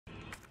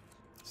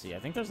see, I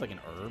think there's like an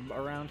herb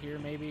around here,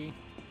 maybe.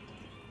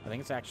 I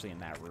think it's actually in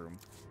that room.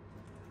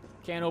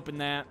 Can't open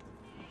that,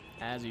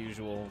 as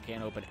usual.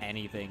 Can't open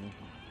anything.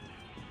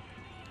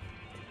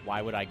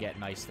 Why would I get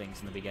nice things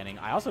in the beginning?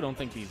 I also don't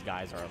think these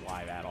guys are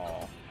alive at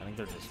all. I think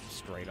they're just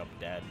straight up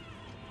dead.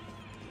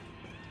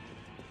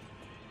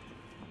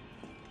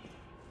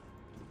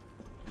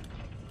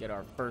 Get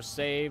our first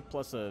save,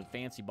 plus a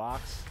fancy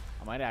box.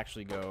 I might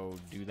actually go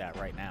do that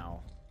right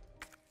now.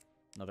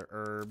 Another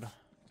herb.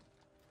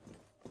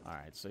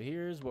 Alright, so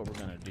here's what we're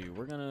gonna do.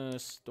 We're gonna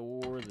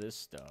store this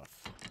stuff.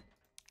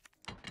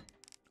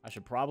 I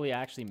should probably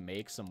actually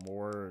make some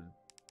more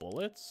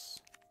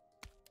bullets.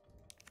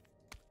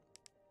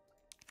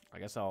 I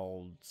guess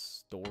I'll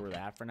store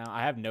that for now.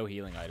 I have no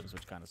healing items,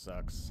 which kind of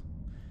sucks.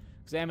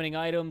 Examining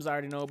items, I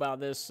already know about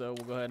this, so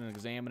we'll go ahead and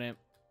examine it.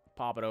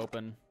 Pop it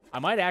open. I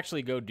might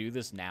actually go do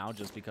this now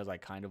just because I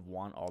kind of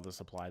want all the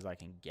supplies I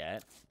can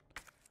get.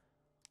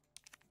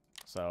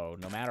 So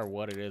no matter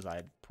what it is,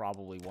 I'd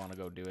probably want to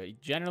go do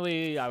it.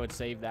 Generally, I would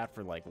save that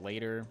for like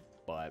later,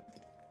 but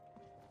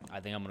I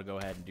think I'm going to go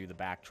ahead and do the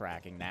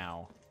backtracking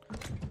now.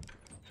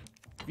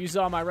 If you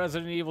saw my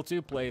Resident Evil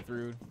 2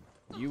 playthrough,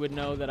 you would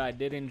know that I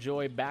did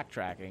enjoy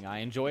backtracking. I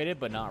enjoyed it,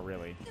 but not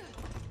really.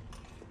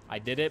 I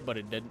did it, but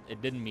it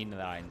didn't mean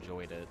that I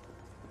enjoyed it.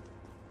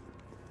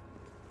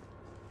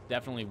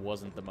 Definitely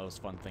wasn't the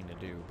most fun thing to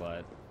do,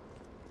 but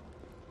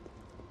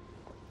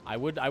I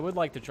would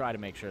like to try to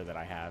make sure that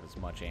I have as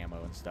much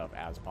ammo and stuff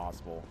as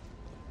possible.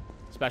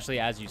 Especially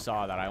as you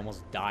saw that I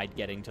almost died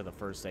getting to the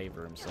first save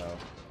room, so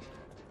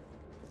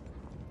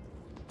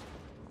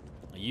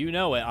you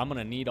know it, I'm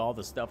gonna need all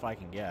the stuff I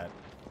can get.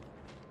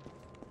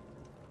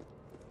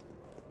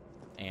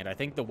 And I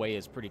think the way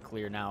is pretty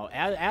clear now.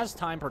 As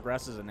time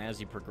progresses and as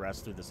you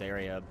progress through this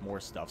area, more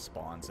stuff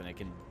spawns, and it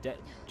can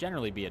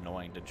generally be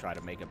annoying to try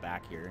to make it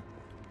back here.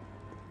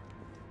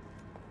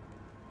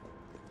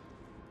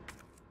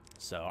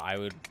 So I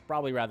would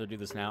probably rather do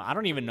this now. I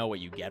don't even know what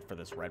you get for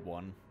this red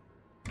one.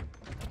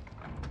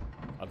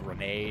 A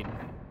grenade.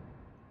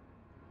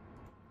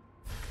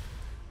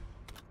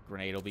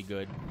 Grenade will be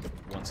good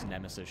once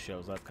Nemesis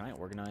shows up. Can I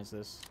organize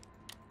this?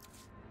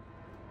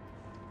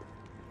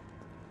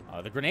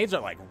 The grenades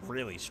are, like,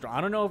 really strong.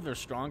 I don't know if they're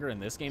stronger in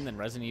this game than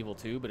Resident Evil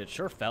 2, but it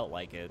sure felt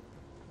like it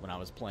when I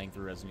was playing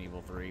through Resident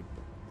Evil 3.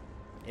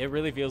 It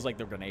really feels like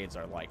the grenades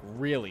are, like,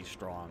 really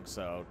strong.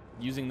 So,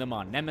 using them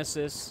on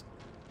Nemesis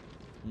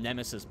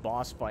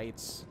boss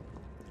fights,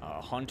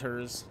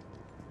 hunters,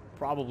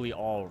 probably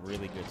all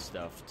really good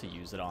stuff to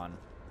use it on.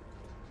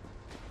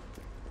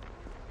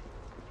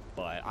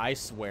 But I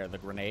swear the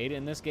grenade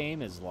in this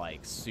game is,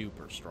 like,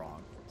 super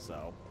strong.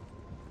 So,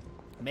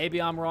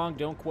 maybe I'm wrong.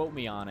 Don't quote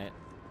me on it.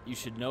 You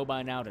should know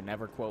by now to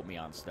never quote me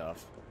on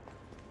stuff.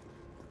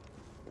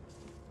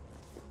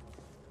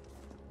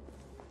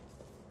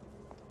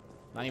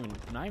 Not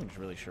even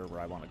really sure where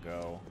I want to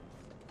go.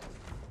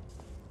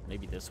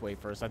 Maybe this way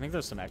first. I think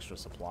there's some extra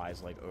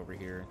supplies, like, over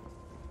here.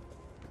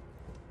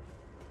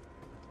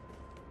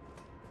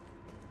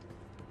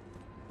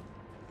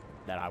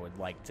 That I would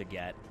like to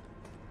get.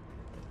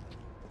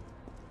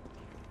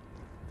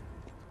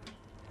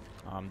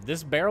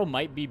 This barrel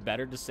might be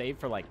better to save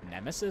for, like,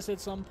 Nemesis at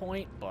some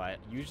point, but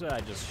usually I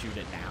just shoot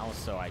it now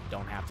so I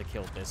don't have to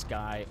kill this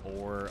guy,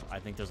 or I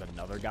think there's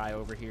another guy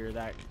over here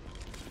that...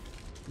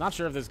 Not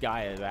sure if this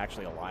guy is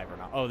actually alive or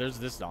not. Oh, there's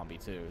this zombie,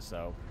 too,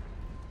 so...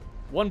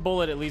 One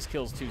bullet at least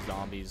kills 2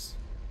 zombies.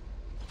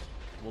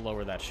 We'll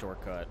lower that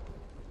shortcut.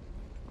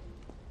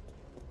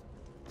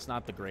 It's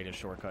not the greatest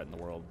shortcut in the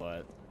world,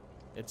 but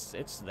it's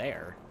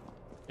there.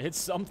 It's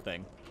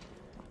something.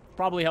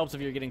 Probably helps if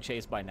you're getting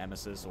chased by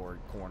Nemesis or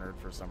cornered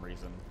for some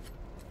reason.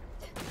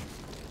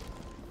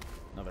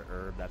 Another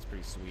herb, that's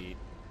pretty sweet.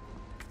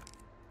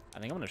 I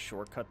think I'm going to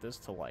shortcut this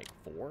to, like,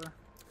 4.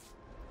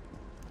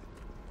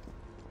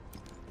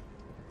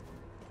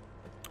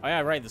 Oh,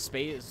 yeah, right, the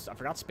space... I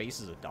forgot space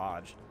is a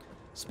dodge.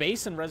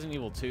 Space in Resident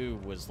Evil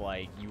 2 was,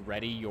 like, you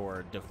ready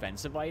your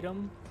defensive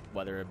item,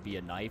 whether it be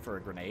a knife or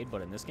a grenade,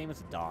 but in this game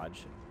it's a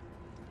dodge.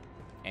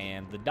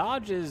 And the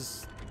dodge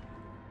is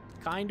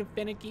kind of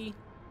finicky.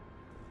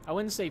 I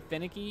wouldn't say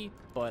finicky,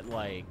 but,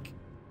 like...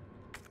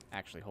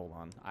 Actually, hold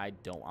on.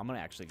 I'm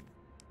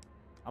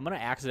gonna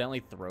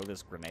accidentally throw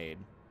this grenade.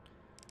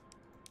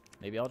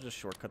 Maybe I'll just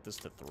shortcut this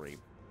to 3.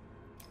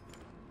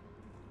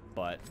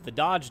 But the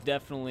dodge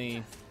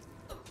definitely...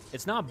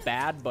 It's not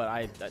bad,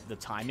 but the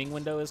timing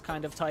window is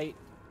kind of tight.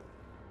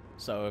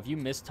 So if you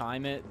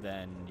mistime it,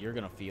 then you're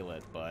gonna feel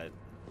it, but...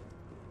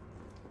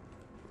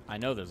 I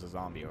know there's a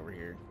zombie over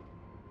here.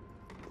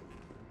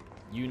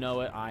 You know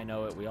it, I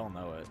know it, we all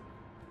know it.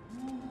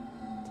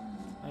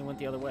 I went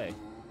the other way.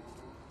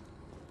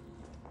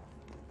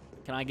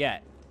 Can I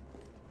get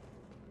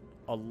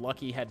a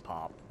lucky head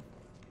pop?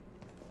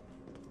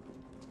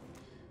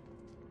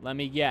 Let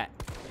me get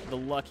the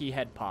lucky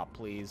head pop,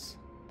 please.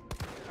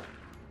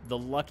 The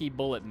lucky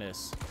bullet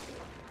miss.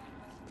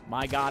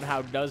 My God,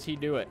 how does he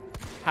do it?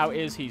 How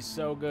is he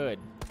so good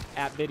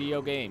at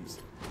video games?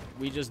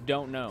 We just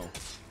don't know.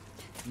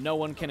 No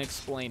one can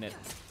explain it.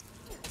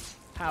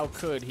 How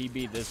could he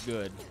be this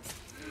good?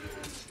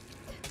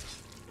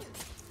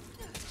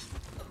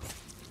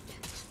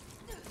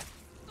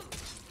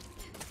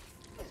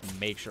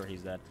 Make sure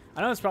he's dead.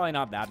 I know it's probably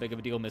not that big of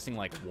a deal missing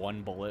like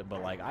one bullet,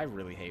 but like I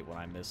really hate when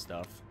I miss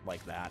stuff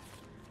like that.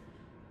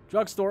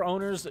 Drugstore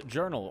Owner's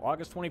Journal,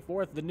 August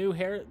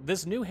 24th.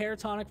 This new hair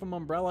tonic from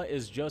Umbrella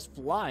is just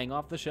flying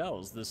off the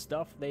shelves. The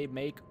stuff they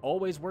make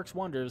always works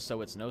wonders,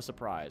 so it's no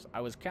surprise. I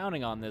was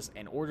counting on this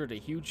and ordered a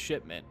huge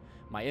shipment.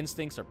 My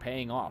instincts are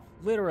paying off.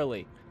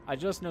 Literally. I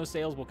just know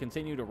sales will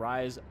continue to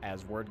rise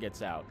as word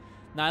gets out.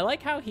 Now, I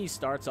like how he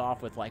starts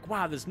off with like,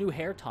 wow, this new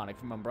hair tonic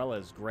from Umbrella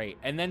is great,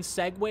 and then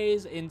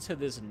segues into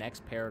this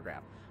next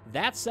paragraph.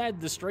 That said,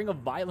 the string of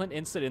violent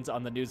incidents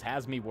on the news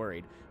has me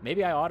worried.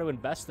 Maybe I ought to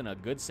invest in a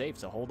good safe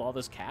to hold all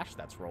this cash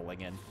that's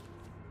rolling in.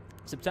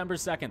 September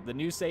 2nd, the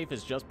new safe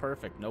is just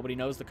perfect. Nobody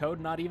knows the code,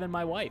 not even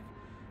my wife.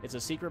 It's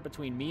a secret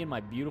between me and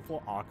my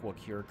beautiful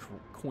Aquacure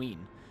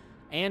queen.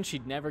 And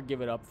she'd never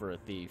give it up for a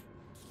thief.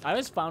 I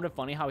always found it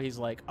funny how he's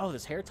like, oh,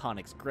 this hair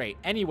tonic's great.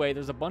 Anyway,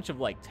 there's a bunch of,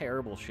 like,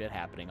 terrible shit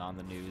happening on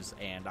the news,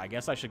 and I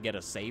guess I should get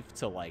a safe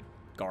to, like,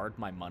 guard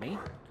my money.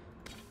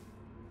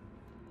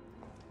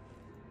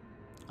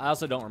 I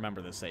also don't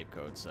remember the safe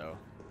code, so.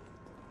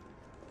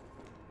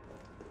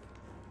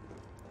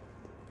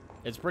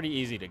 It's pretty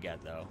easy to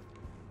get, though.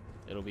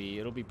 It'll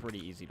be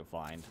pretty easy to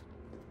find.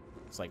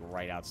 It's, like,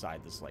 right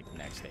outside this, like,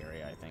 next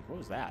area, I think. What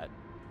was that?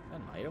 Is that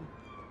an item?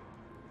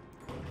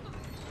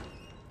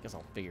 Guess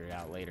I'll figure it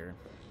out later.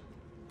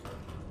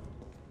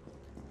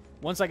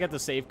 Once I get the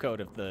safe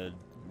code, if the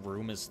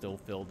room is still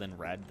filled in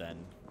red,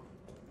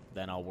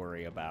 then I'll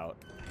worry about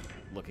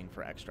looking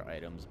for extra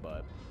items,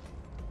 but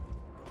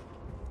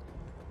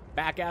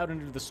back out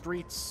into the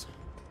streets.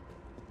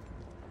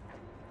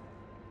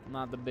 I'm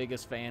not the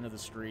biggest fan of the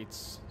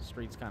streets.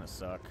 Streets kind of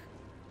suck.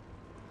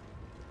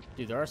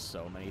 Dude, there are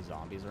so many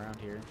zombies around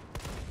here.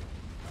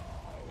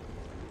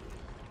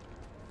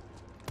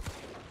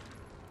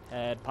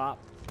 Head pop.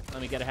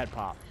 Let me get a head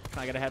pop.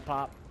 Can I get a head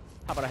pop?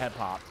 How about a head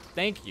pop?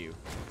 Thank you.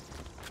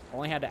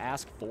 Only had to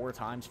ask 4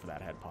 times for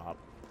that head pop.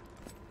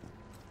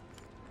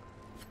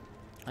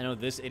 I know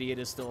this idiot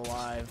is still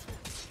alive.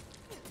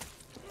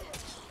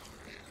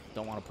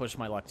 Don't want to push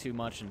my luck too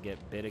much and get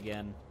bit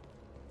again.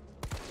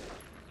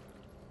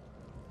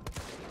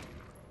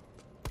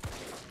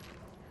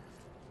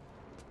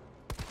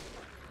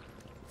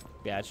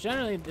 Yeah, it's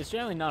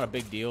generally not a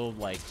big deal,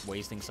 like,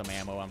 wasting some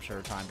ammo, I'm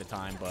sure, time to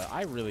time, but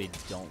I really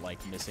don't like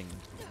missing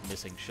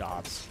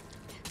shots.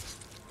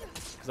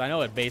 Because I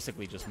know it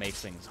basically just makes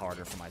things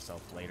harder for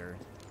myself later.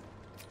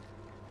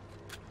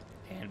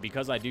 And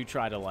because I do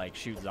try to, like,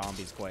 shoot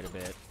zombies quite a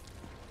bit,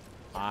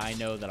 I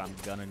know that I'm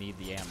gonna need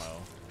the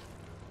ammo.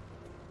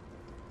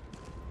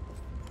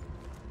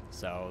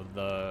 So,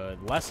 the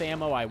less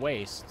ammo I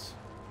waste,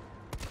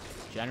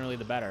 generally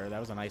the better. That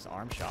was a nice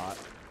arm shot.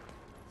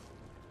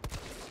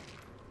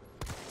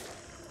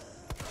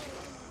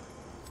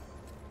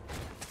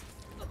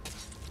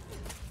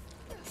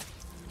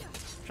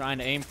 Trying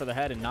to aim for the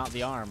head and not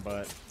the arm,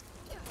 but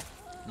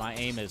my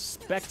aim is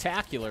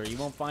spectacular. You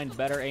won't find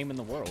better aim in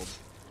the world.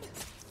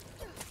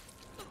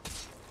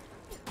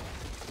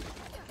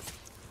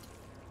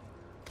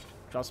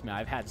 Trust me,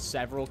 I've had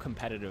several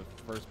competitive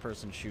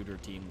first-person shooter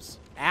teams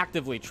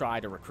actively try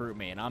to recruit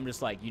me, and I'm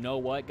just like, you know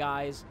what,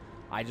 guys?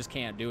 I just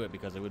can't do it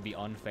because it would be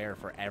unfair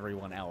for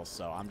everyone else.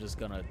 So I'm just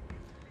gonna,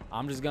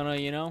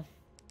 you know,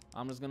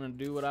 I'm just gonna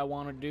do what I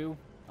want to do.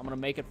 I'm gonna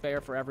make it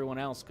fair for everyone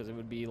else because it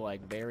would be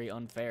like very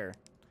unfair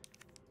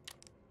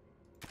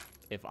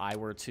if I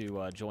were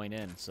to join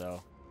in.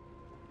 So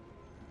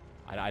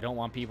I don't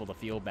want people to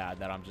feel bad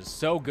that I'm just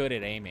so good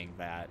at aiming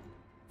that.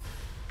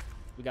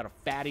 We got a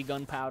fatty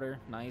gunpowder,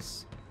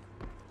 nice.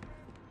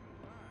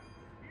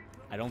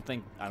 I don't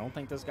think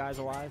this guy's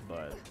alive,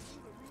 but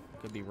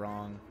could be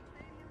wrong.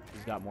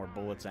 He's got more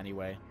bullets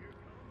anyway.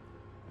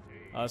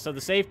 So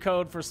the safe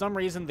code, for some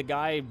reason, the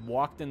guy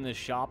walked in this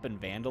shop and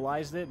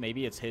vandalized it.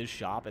 Maybe it's his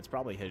shop. It's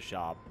probably his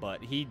shop,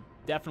 but he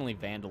definitely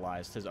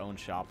vandalized his own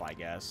shop, I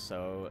guess.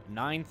 So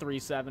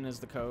 937 is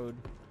the code.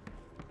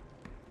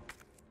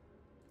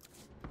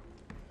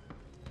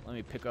 Let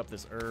me pick up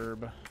this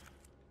herb.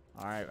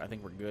 All right, I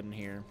think we're good in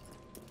here.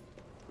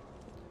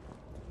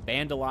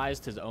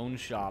 Vandalized his own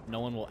shop. No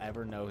one will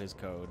ever know his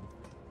code.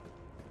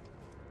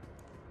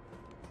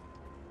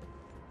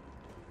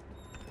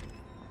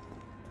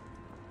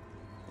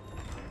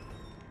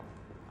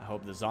 I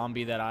hope the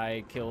zombie that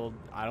I killed,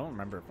 I don't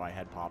remember if I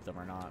had popped him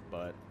or not,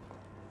 but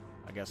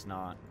I guess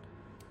not.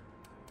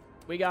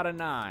 We got a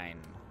 9.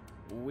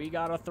 We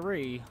got a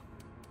 3.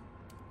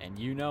 And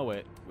you know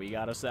it, we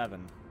got a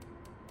 7.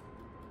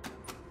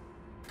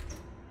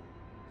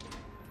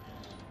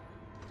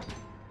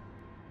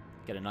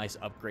 Get a nice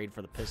upgrade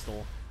for the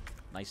pistol.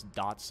 Nice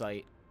dot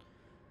sight.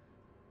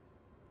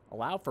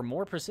 Allow for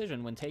more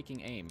precision when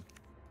taking aim.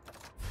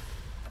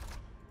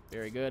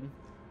 Very good.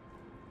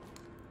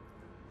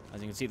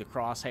 As you can see, the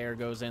crosshair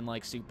goes in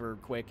like super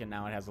quick, and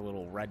now it has a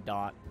little red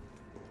dot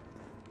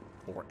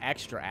for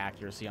extra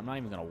accuracy. I'm not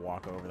even going to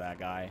walk over that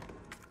guy.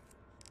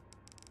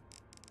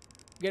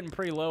 getting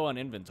pretty low on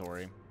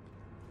inventory.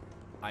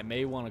 I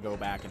may want to go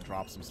back and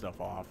drop some stuff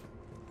off.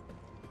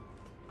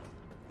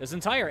 This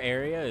entire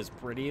area is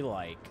pretty,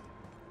 like,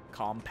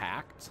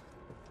 compact.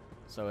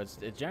 So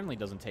it generally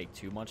doesn't take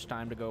too much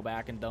time to go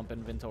back and dump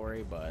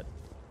inventory, but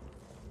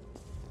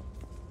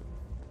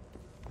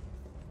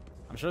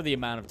I'm sure the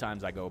amount of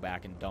times I go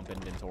back and dump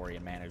inventory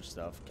and manage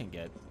stuff can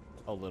get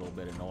a little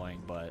bit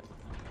annoying, but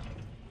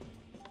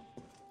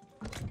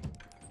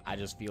I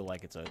just feel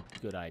like it's a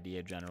good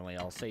idea generally.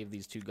 I'll save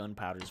these 2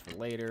 gunpowders for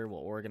later. We'll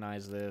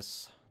organize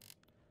this.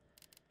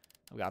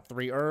 I've got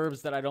 3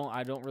 herbs that I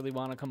don't really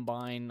want to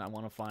combine. I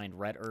want to find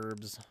red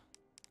herbs.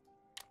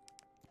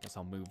 Guess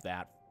I'll move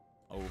that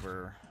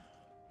over.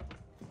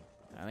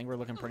 I think we're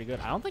looking pretty good.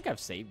 I don't think I've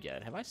saved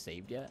yet. Have I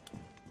saved yet?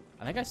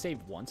 I think I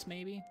saved once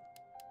maybe.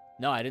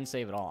 No, I didn't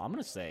save at all. I'm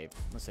gonna save.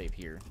 I'm gonna save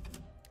here.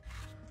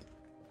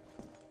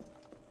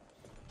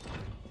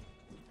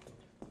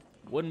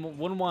 Wouldn't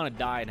want to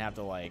die and have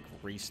to, like,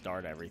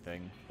 restart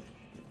everything.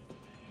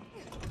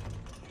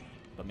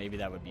 But maybe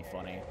that would be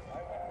funny.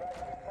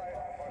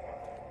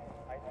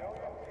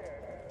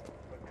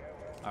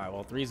 Alright,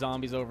 well, 3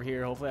 zombies over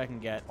here. Hopefully I can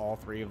get all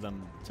 3 of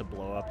them to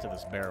blow up to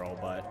this barrel,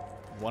 but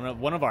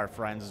one of our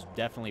friends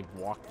definitely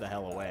walked the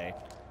hell away.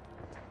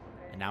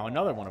 And now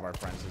another one of our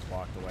friends has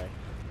walked away.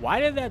 Why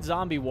did that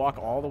zombie walk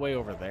all the way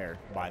over there,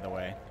 by the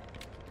way?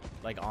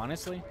 Like,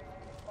 honestly?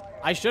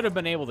 I should have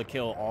been able to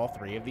kill all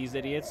 3 of these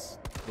idiots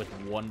with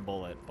 1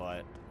 bullet,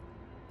 but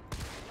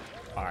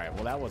alright,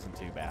 well, that wasn't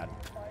too bad.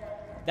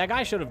 That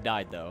guy should have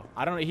died, though.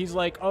 I don't know. He's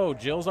like, oh,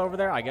 Jill's over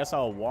there? I guess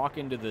I'll walk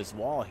into this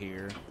wall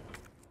here.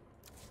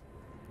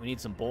 We need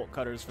some bolt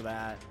cutters for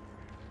that.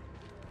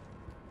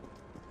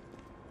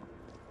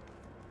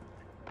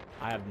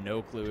 I have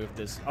no clue if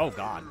this... Oh,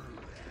 God.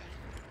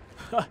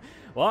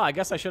 Well, I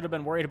guess I should have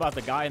been worried about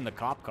the guy in the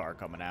cop car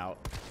coming out,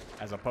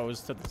 as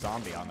opposed to the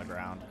zombie on the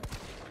ground.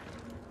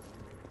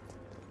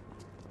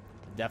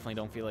 Definitely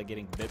don't feel like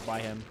getting bit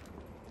by him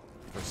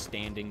for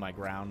standing my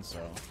ground, so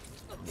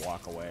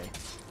walk away.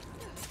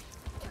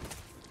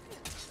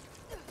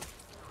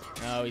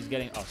 No, he's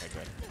getting... Okay,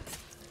 good.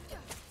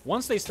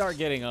 Once they start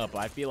getting up,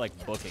 I feel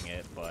like booking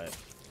it, but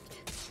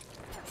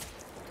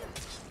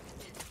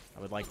I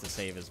would like to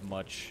save as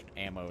much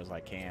ammo as I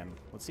can.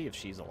 Let's see if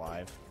she's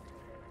alive.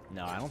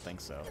 No, I don't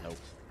think so. Nope.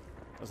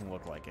 Doesn't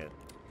look like it.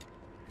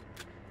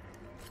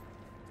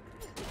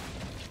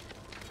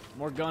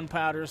 More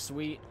gunpowder,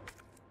 sweet.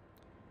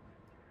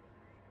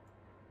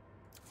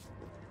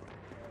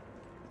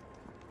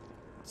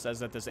 It says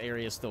that this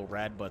area is still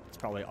red, but it's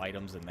probably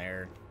items in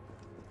there.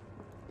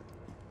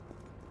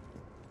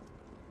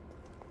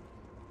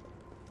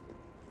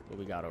 What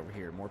we got over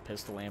here? More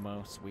pistol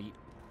ammo. Sweet.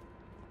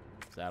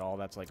 Is that all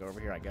that's like over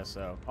here? I guess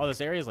so. Oh,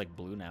 this area is like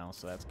blue now,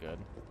 so that's good.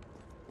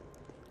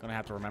 Gonna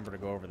have to remember to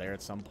go over there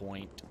at some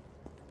point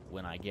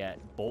when I get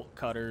bolt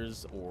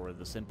cutters or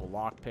the simple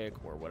lockpick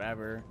or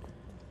whatever.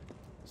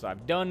 So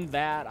I've done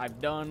that.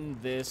 I've done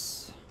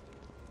this.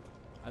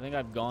 I think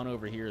I've gone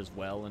over here as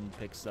well and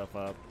picked stuff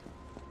up.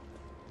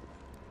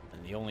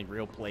 And the only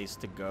real place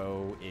to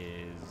go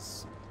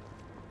is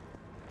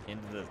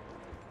into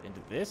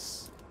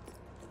this.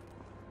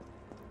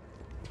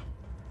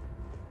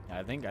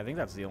 I think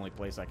that's the only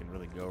place I can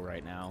really go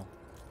right now.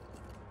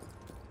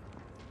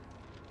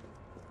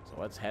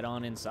 So let's head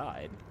on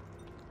inside.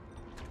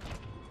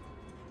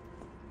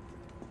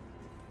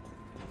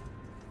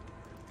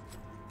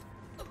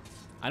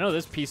 I know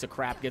this piece of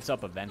crap gets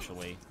up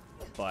eventually,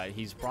 but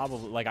he's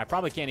probably, like, I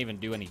probably can't even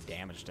do any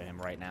damage to him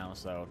right now,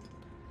 so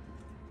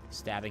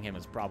stabbing him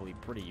is probably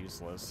pretty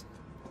useless.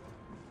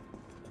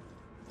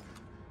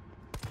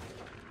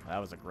 That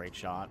was a great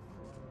shot.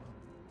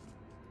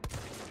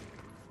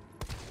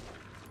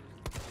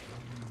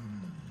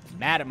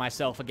 Mad at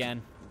myself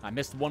again. I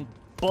missed 1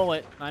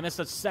 bullet. I missed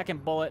a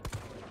 2nd bullet.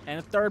 And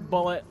a 3rd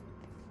bullet.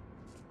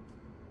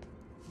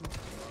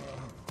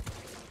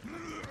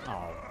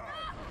 Oh.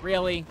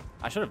 Really?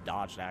 I should have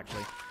dodged,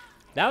 actually.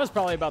 That was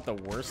probably about the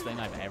worst thing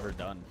I've ever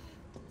done.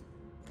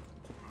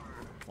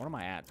 What am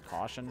I at?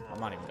 Caution? I'm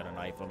not even going to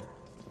knife him.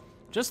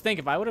 Just think,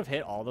 if I would have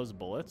hit all those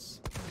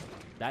bullets,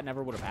 that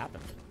never would have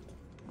happened.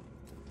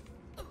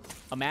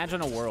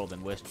 Imagine a world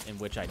in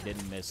which I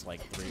didn't miss,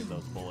 like, 3 of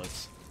those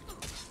bullets.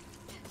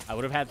 I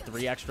would have had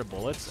 3 extra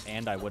bullets,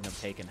 and I wouldn't have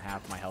taken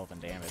half my health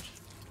and damage.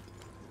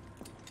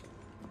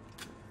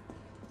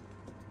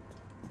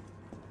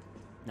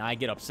 Now I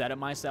get upset at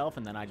myself,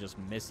 and then I just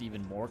miss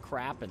even more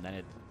crap, and then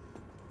it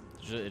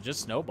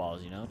just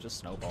snowballs, you know? Just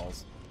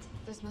snowballs.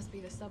 This must be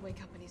the subway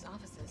company's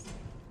offices.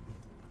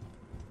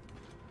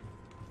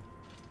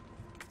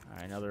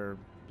 Alright, another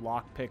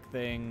lockpick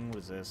thing. What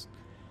is this?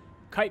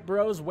 Kite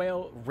Bros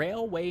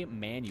Railway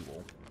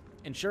Manual.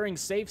 Ensuring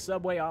safe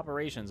subway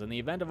operations. In the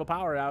event of a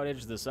power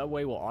outage, the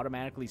subway will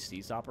automatically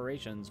cease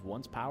operations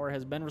once power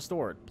has been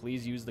restored.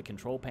 Please use the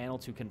control panel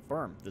to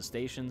confirm the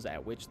stations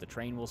at which the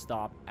train will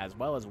stop, as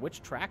well as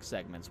which track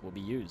segments will be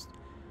used.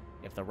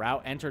 If the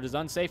route entered is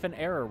unsafe, an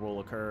error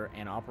will occur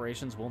and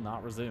operations will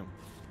not resume.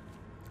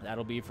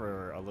 That'll be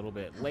for a little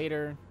bit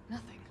later.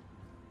 Nothing.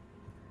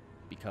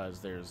 because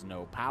there's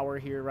no power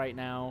here right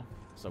now.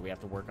 So we have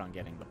to work on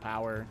getting the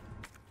power.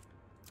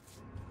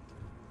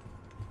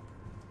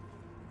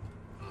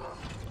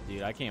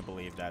 Dude, I can't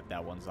believe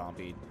that one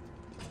zombie.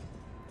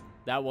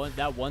 That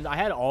one, I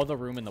had all the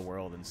room in the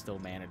world and still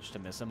managed to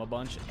miss him a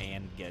bunch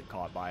and get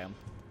caught by him.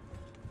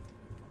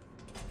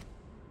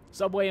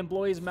 Subway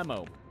employees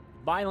memo.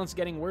 Violence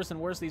getting worse and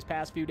worse these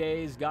past few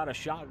days. Got a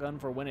shotgun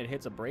for when it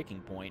hits a breaking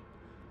point.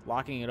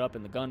 Locking it up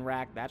in the gun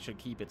rack. That should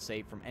keep it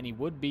safe from any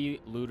would-be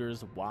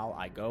looters while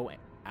I go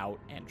out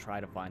and try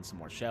to find some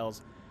more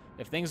shells.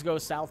 If things go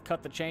south,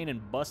 cut the chain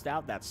and bust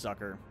out that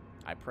sucker.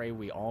 I pray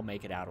we all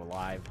make it out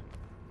alive.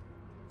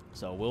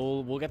 So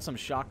we'll get some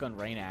shotgun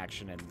rain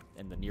action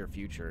in the near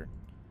future.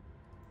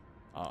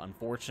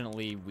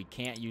 Unfortunately, we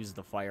can't use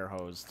the fire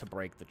hose to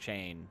break the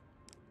chain.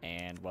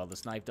 And, well,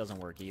 this knife doesn't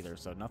work either,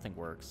 so nothing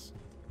works.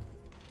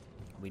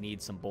 We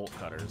need some bolt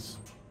cutters.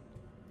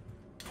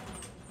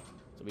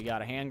 So we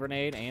got a hand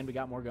grenade, and we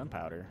got more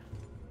gunpowder.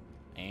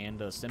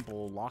 And a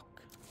simple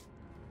lock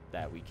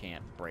that we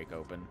can't break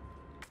open.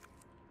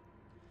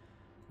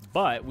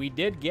 But we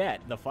did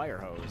get the fire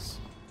hose.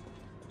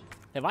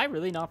 Have I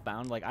really not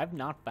found, like, I've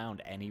not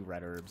found any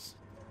red herbs,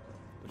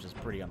 which is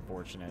pretty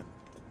unfortunate.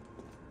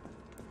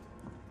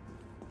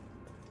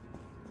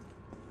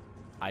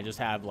 I just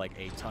have, like,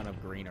 a ton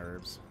of green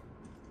herbs.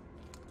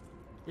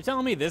 You're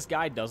telling me this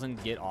guy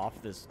doesn't get off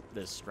this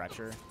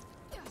stretcher?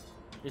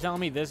 You're telling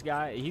me this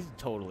guy, he's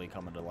totally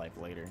coming to life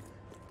later.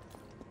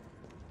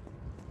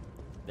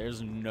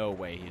 There's no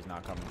way he's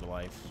not coming to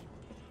life.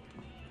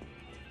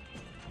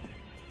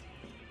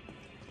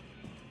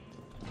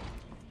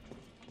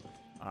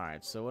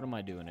 Alright, so what am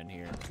I doing in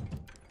here?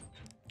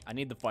 I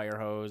need the fire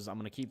hose. I'm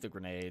going to keep the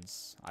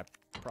grenades. I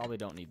probably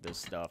don't need this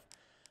stuff.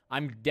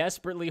 I'm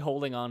desperately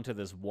holding on to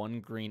this one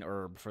green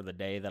herb for the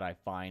day that I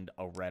find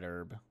a red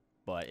herb,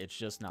 but it's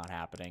just not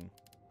happening.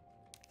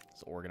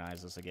 Let's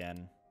organize this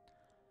again.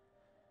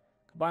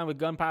 Combine with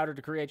gunpowder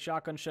to create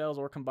shotgun shells,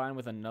 or combine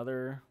with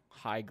another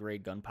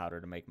high-grade gunpowder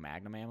to make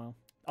magnum ammo.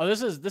 Oh,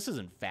 this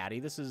isn't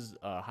fatty. This is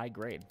high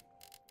grade.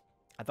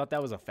 I thought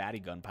that was a fatty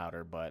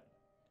gunpowder, but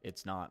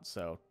it's not.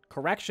 So,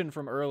 correction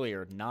from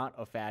earlier, not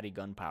a fatty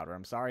gunpowder.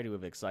 I'm sorry to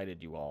have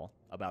excited you all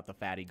about the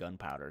fatty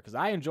gunpowder, because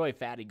I enjoy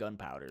fatty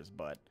gunpowders,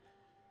 but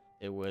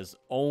it was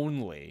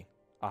only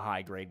a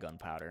high-grade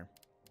gunpowder.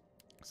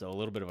 So, a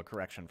little bit of a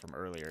correction from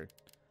earlier.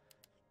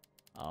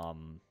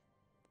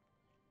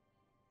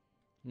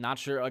 Not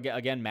sure.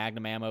 Again,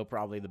 magnum ammo,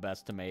 probably the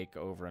best to make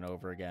over and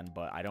over again,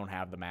 but I don't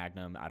have the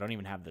magnum. I don't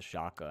even have the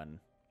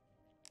shotgun.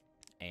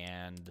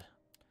 And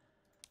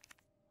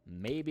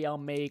maybe I'll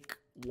make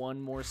one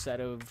more set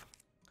of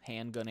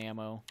handgun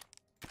ammo,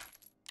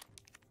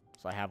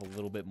 so I have a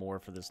little bit more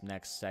for this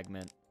next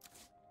segment.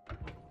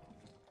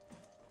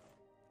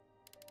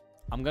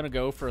 I'm going to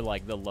go for,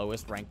 like, the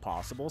lowest rank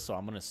possible, so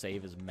I'm going to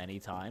save as many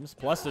times.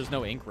 Plus, there's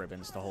no ink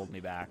ribbons to hold me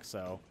back,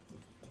 so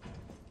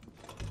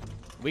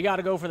we got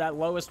to go for that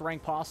lowest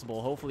rank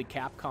possible. Hopefully,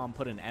 Capcom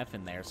put an F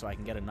in there so I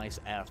can get a nice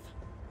F.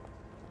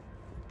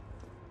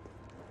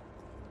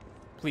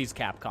 Please,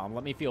 Capcom,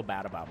 let me feel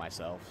bad about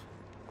myself.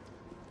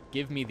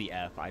 Give me the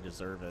F. I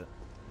deserve it.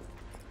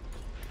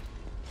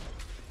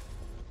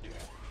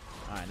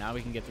 Alright, now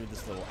we can get through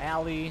this little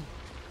alley,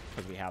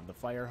 because we have the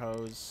fire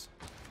hose.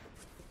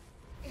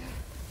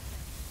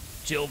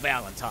 Jill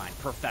Valentine,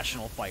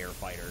 professional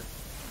firefighter.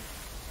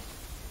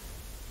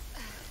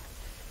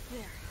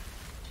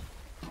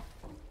 There.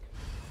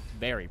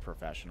 Very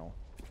professional.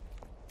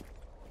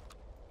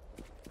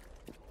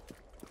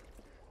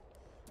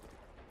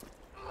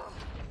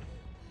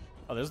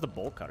 Oh, there's the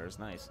bolt cutters.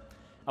 Nice.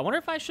 I wonder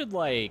if I should,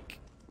 like,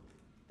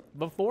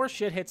 before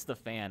shit hits the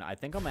fan, I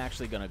think I'm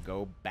actually going to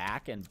go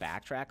back and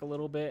backtrack a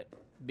little bit,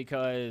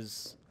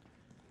 because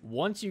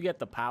once you get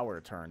the power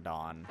turned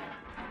on...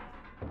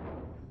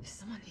 Is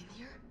someone in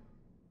here?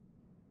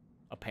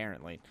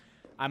 Apparently.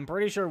 I'm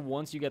pretty sure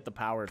once you get the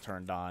power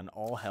turned on,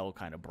 all hell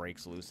kind of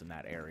breaks loose in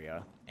that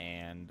area,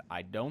 and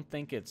I don't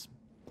think it's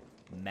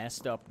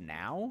messed up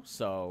now,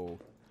 so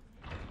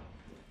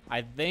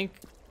I think...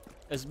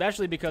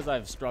 Especially because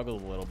I've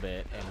struggled a little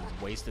bit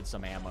and wasted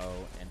some ammo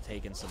and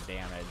taken some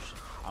damage,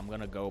 I'm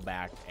going to go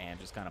back and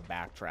just kind of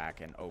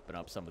backtrack and open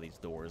up some of these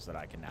doors that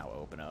I can now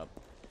open up.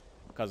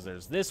 Because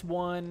there's this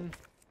one,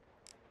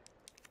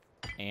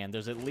 and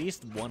there's at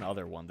least one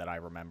other one that I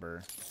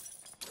remember.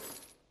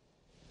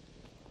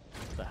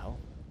 What the hell?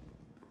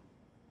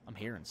 I'm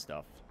hearing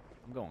stuff.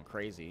 I'm going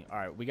crazy. All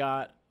right, we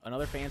got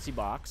another fancy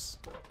box,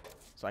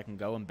 so I can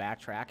go and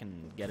backtrack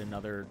and get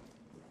another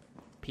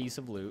piece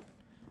of loot.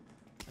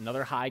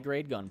 Another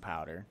high-grade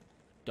gunpowder.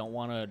 Don't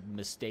want to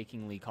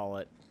mistakenly call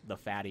it the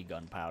fatty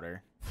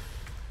gunpowder.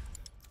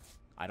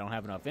 I don't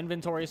have enough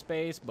inventory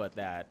space, but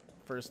that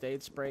first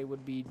aid spray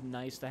would be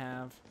nice to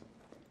have.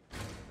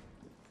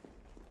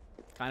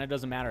 Kind of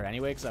doesn't matter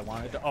anyway, because I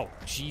wanted to... Oh,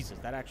 Jesus,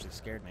 that actually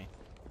scared me.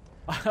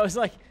 I was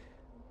like...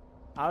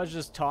 I was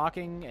just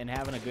talking and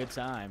having a good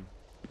time.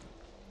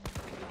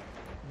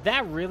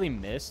 That really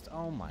missed?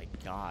 Oh, my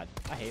God.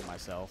 I hate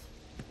myself.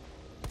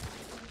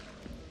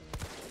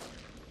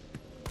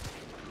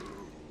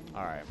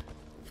 Alright.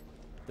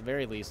 At the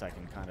very least, I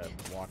can kind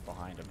of walk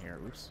behind him here.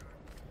 Oops.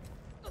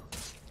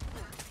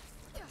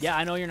 Yeah,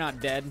 I know you're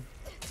not dead.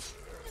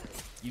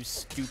 You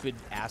stupid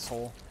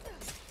asshole.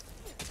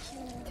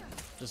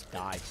 Just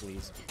die,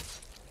 please.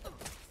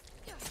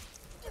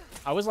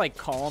 I was like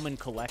calm and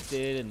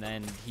collected, and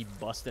then he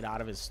busted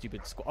out of his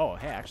stupid oh,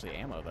 hey, actually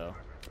ammo, though.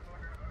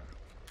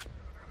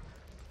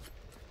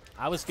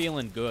 I was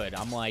feeling good.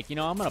 I'm like, you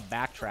know, I'm going to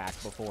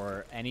backtrack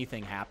before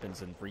anything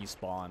happens and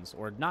respawns.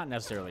 Or not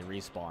necessarily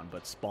respawn,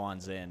 but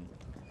spawns in.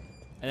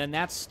 And then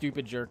that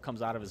stupid jerk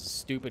comes out of his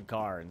stupid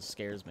car and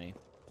scares me.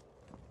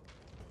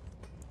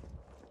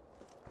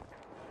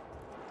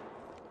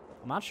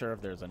 I'm not sure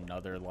if there's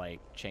another,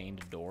 like,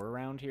 chained door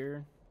around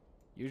here.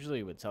 Usually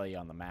it would tell you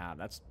on the map.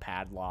 That's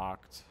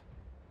padlocked.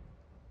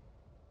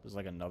 There's,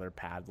 like, another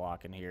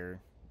padlock in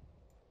here.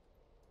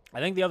 I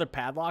think the other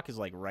padlock is,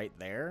 like, right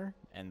there.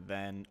 And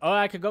then... Oh,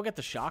 I could go get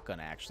the shotgun,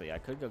 actually. I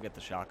could go get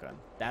the shotgun.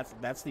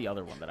 That's the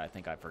other one that I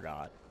think I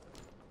forgot.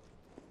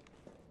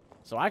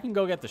 So I can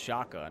go get the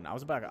shotgun. I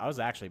was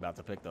actually about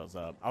to pick those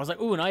up. I was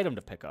like, ooh, an item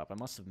to pick up. I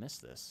must have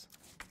missed this.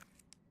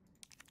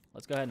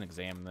 Let's go ahead and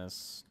examine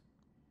this.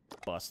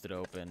 Bust it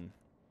open.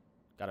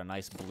 Got a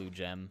nice blue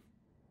gem.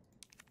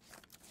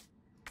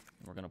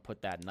 We're going to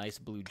put that nice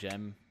blue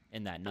gem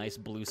in that nice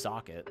blue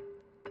socket.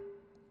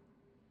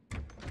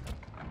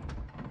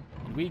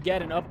 And we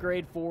get an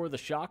upgrade for the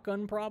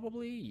shotgun,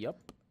 probably.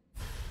 Yep.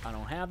 I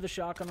don't have the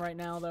shotgun right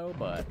now, though,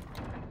 but...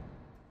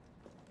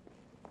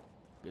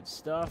 Good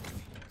stuff.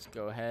 Let's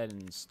go ahead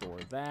and store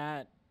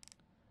that.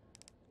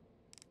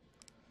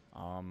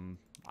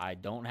 I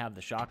don't have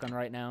the shotgun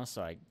right now,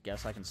 so I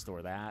guess I can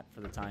store that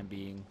for the time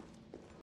being.